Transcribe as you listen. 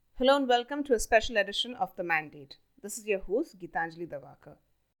Hello and welcome to a special edition of The Mandate. This is your host, Geetanjali Davakar.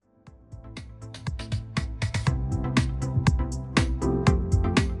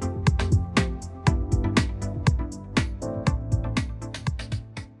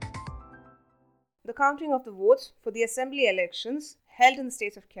 The counting of the votes for the assembly elections held in the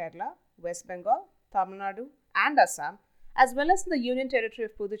states of Kerala, West Bengal, Tamil Nadu, and Assam, as well as in the Union Territory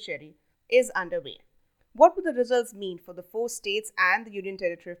of Puducherry, is underway. What would the results mean for the four states and the Union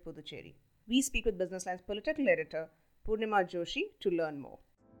Territory of Puducherry? We speak with Business Line's political editor, Purnima Joshi, to learn more.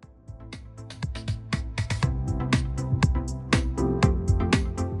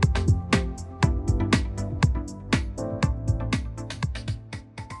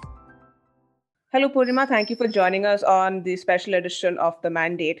 Hello, Purnima. Thank you for joining us on the special edition of The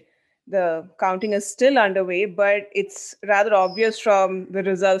Mandate. The counting is still underway, but it's rather obvious from the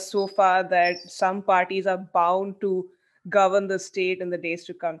results so far that some parties are bound to govern the state in the days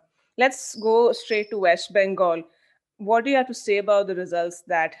to come. Let's go straight to West Bengal. What do you have to say about the results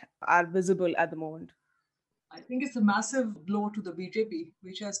that are visible at the moment? I think it's a massive blow to the BJP,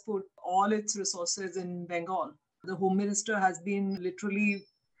 which has put all its resources in Bengal. The Home Minister has been literally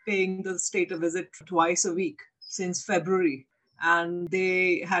paying the state a visit twice a week since February. And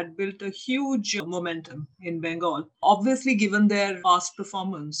they had built a huge momentum in Bengal. Obviously, given their past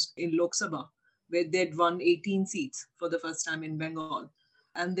performance in Lok Sabha, where they'd won 18 seats for the first time in Bengal,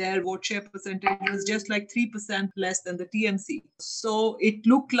 and their vote share percentage was just like 3% less than the TMC. So it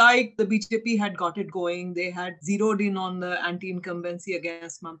looked like the BJP had got it going. They had zeroed in on the anti incumbency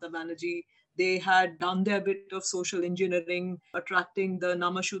against Mamata Banerjee. They had done their bit of social engineering, attracting the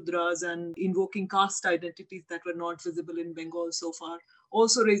Namashudras and invoking caste identities that were not visible in Bengal so far.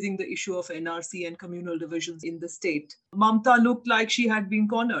 Also raising the issue of NRC and communal divisions in the state. Mamta looked like she had been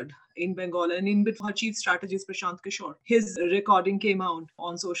cornered in Bengal, and in between her chief strategist Prashant Kishore, his recording came out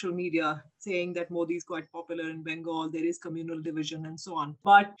on social media saying that Modi is quite popular in Bengal, there is communal division and so on.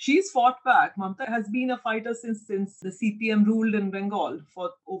 But she's fought back. Mamta has been a fighter since the CPM ruled in Bengal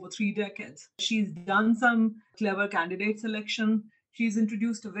for over 3 decades. She's done some clever candidate selection. She's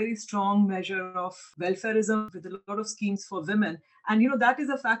introduced a very strong measure of welfareism with a lot of schemes for women. And that is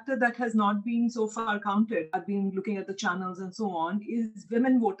a factor that has not been so far counted. I've been looking at the channels and so on, is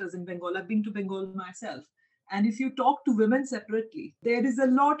women voters in Bengal. I've been to Bengal myself. And if you talk to women separately, there is a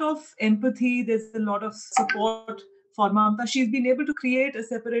lot of empathy, there's a lot of support for Mamta. She's been able to create a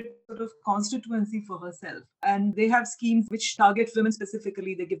separate sort of constituency for herself. And they have schemes which target women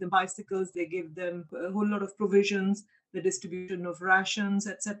specifically. They give them bicycles, they give them a whole lot of provisions, the distribution of rations,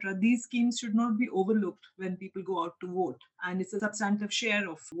 etc. These schemes should not be overlooked when people go out to vote. And it's a substantive share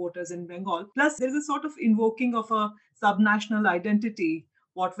of voters in Bengal. Plus, there's a sort of invoking of a subnational identity,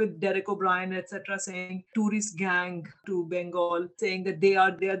 what with Derek O'Brien, etc., saying tourist gang to Bengal, saying that they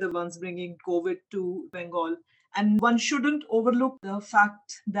are the ones bringing COVID to Bengal. And one shouldn't overlook the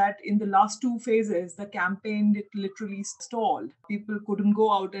fact that in the last two phases, the campaign it literally stalled. People couldn't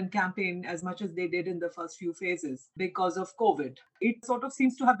go out and campaign as much as they did in the first few phases because of COVID. It sort of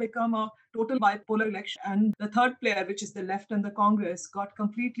seems to have become a total bipolar election. And the third player, which is the left and the Congress, got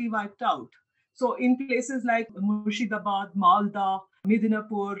completely wiped out. So in places like Murshidabad, Malda,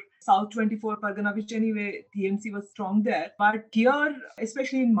 Midinapur, South 24 Pargana, which anyway TMC was strong there. But here,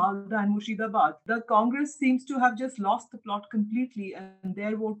 especially in Malda and Murshidabad, the Congress seems to have just lost the plot completely and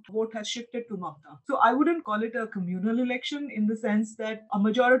their vote has shifted to Mamta. So I wouldn't call it a communal election in the sense that a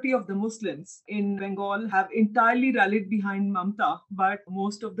majority of the Muslims in Bengal have entirely rallied behind Mamta, but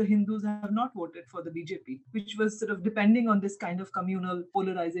most of the Hindus have not voted for the BJP, which was sort of depending on this kind of communal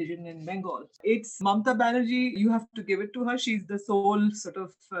polarization in Bengal. It's Mamata Banerjee, you have to give it to her. She's the sole sort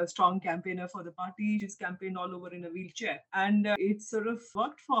of strong campaigner for the party. She's campaigned all over in a wheelchair. And it sort of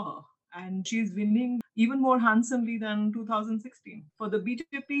worked for her. And she's winning even more handsomely than 2016. For the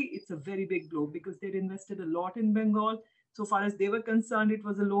BJP, it's a very big blow because they'd invested a lot in Bengal. So far as they were concerned, it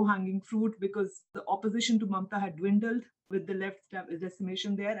was a low-hanging fruit because the opposition to Mamta had dwindled with the left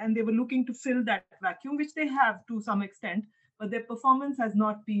decimation there. And they were looking to fill that vacuum, which they have to some extent. But their performance has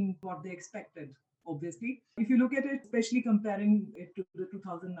not been what they expected, obviously. If you look at it, especially comparing it to the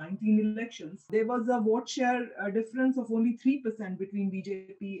 2019 elections, there was a vote share difference of only 3% between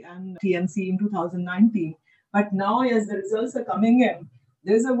BJP and TMC in 2019. But now, as the results are coming in,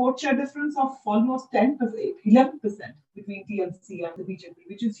 there's a vote share difference of almost 10%, 11% between TMC and the BJP,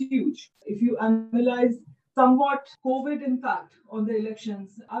 which is huge. If you analyze somewhat COVID impact on the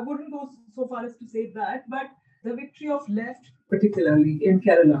elections, I wouldn't go so far as to say that, but the victory of left, particularly in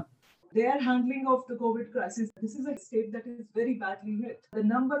Kerala, their handling of the COVID crisis, this is a state that is very badly hit. The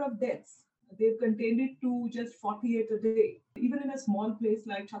number of deaths they've contained it to just 48 a day. Even in a small place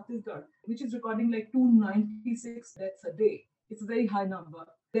like Chhattisgarh, which is recording like 296 deaths a day, it's a very high number.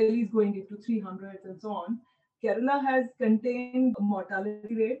 Delhi is going into 300s and so on. Kerala has contained a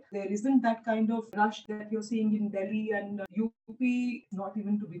mortality rate. There isn't that kind of rush that you're seeing in Delhi and UP, not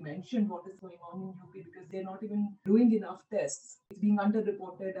even to be mentioned what is going on in UP because they're not even doing enough tests. It's being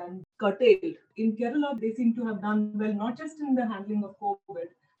underreported and curtailed. In Kerala, they seem to have done well, not just in the handling of COVID,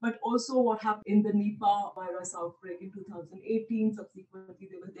 but also what happened in the Nipah virus outbreak in 2018. Subsequently,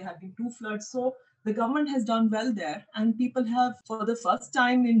 there have been two floods. So the government has done well there, and people have, for the first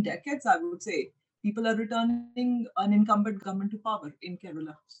time in decades, I would say, people are returning an incumbent government to power in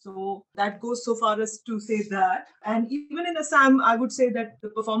Kerala. So that goes so far as to say that. And even in Assam, I would say that the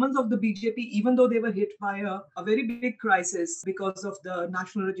performance of the BJP, even though they were hit by a very big crisis because of the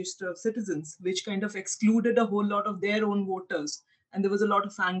National Register of Citizens, which kind of excluded a whole lot of their own voters, and there was a lot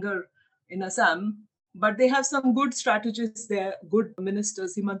of anger in Assam. But they have some good strategists there, good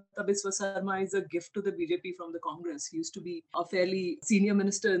ministers. Himanta Biswa Sarma is a gift to the BJP from the Congress. He used to be a fairly senior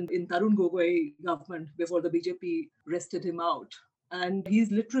minister in Tarun Gogoi government before the BJP wrested him out. And he's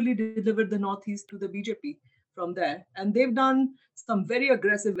literally delivered the Northeast to the BJP from there. And they've done some very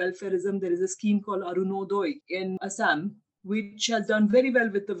aggressive welfareism. There is a scheme called Arunodoi in Assam, which has done very well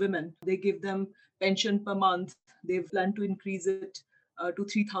with the women. They give them pension per month. They've planned to increase it to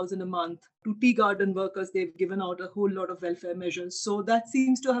 3,000 a month. To tea garden workers, they've given out a whole lot of welfare measures. So that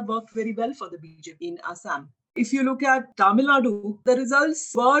seems to have worked very well for the BJP in Assam. If you look at Tamil Nadu, the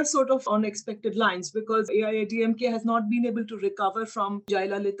results were sort of on expected lines because AIADMK has not been able to recover from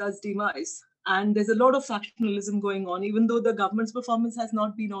Jayalalitha's demise. And there's a lot of factionalism going on, even though the government's performance has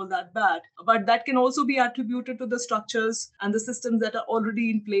not been all that bad. But that can also be attributed to the structures and the systems that are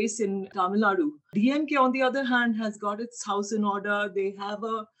already in place in Tamil Nadu. DMK, on the other hand, has got its house in order. They have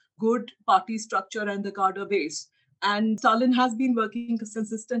a good party structure and the cadre base. And Stalin has been working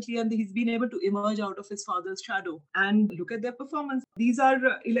consistently and he's been able to emerge out of his father's shadow. And look at their performance. These are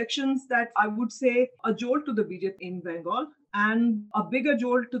elections that I would say a jolt to the BJP in Bengal and a bigger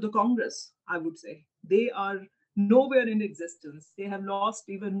jolt to the Congress, I would say. They are nowhere in existence. They have lost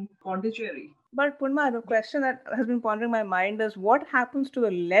even Pondicherry. But Purnima, the question that has been pondering my mind is what happens to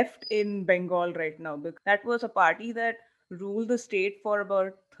the left in Bengal right now? Because that was a party that ruled the state for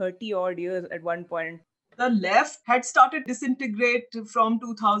about 30 odd years at one point. The left had started disintegrate from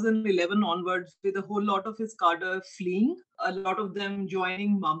 2011 onwards with a whole lot of his cadre fleeing, a lot of them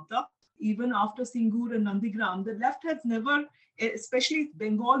joining Mamta. Even after Singur and Nandigram, the left has never, especially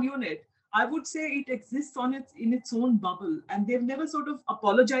Bengal unit, I would say it exists in its own bubble, and they've never sort of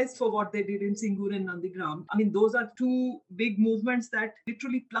apologized for what they did in Singur and Nandigram. I mean, those are two big movements that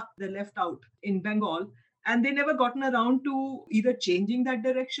literally plucked the left out in Bengal. And they never gotten around to either changing that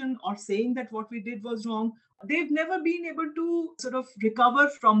direction or saying that what we did was wrong. They've never been able to sort of recover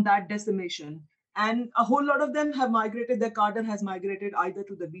from that decimation. And a whole lot of them have migrated, their cadre has migrated either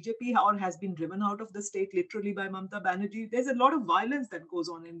to the BJP or has been driven out of the state literally by Mamata Banerjee. There's a lot of violence that goes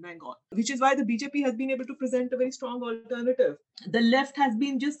on in Bengal, which is why the BJP has been able to present a very strong alternative. The left has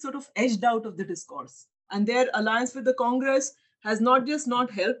been just sort of edged out of the discourse. And their alliance with the Congress has not just not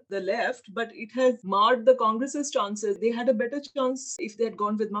helped the left, but it has marred the Congress's chances. They had a better chance if they had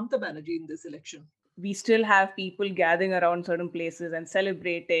gone with Mamata Banerjee in this election. We still have people gathering around certain places and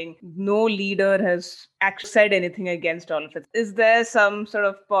celebrating. No leader has actually said anything against all of it. Is there some sort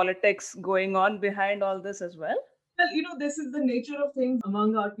of politics going on behind all this as well? Well, this is the nature of things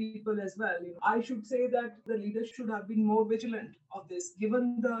among our people as well. I should say that the leaders should have been more vigilant of this,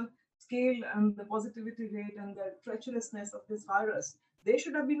 given the scale and the positivity rate and the treacherousness of this virus. There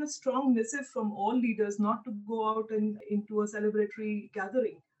should have been a strong missive from all leaders not to go out into a celebratory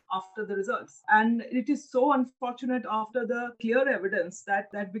gathering after the results. And it is so unfortunate after the clear evidence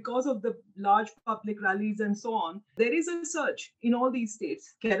that because of the large public rallies and so on, there is a surge in all these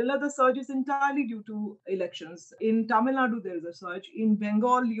states. Kerala, the surge is entirely due to elections. In Tamil Nadu, there is a surge. In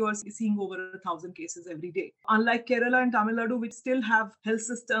Bengal, you are seeing over 1,000 cases every day. Unlike Kerala and Tamil Nadu, which still have health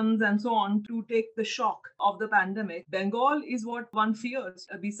systems and so on to take the shock of the pandemic, Bengal is what one fears.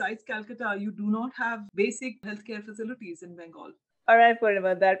 Besides Calcutta, you do not have basic healthcare facilities in Bengal. All right,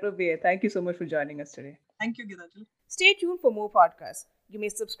 Purnima, that will be it. Thank you so much for joining us today. Thank you, Gitanjali. Stay tuned for more podcasts. You may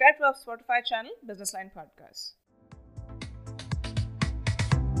subscribe to our Spotify channel, Business Line Podcasts.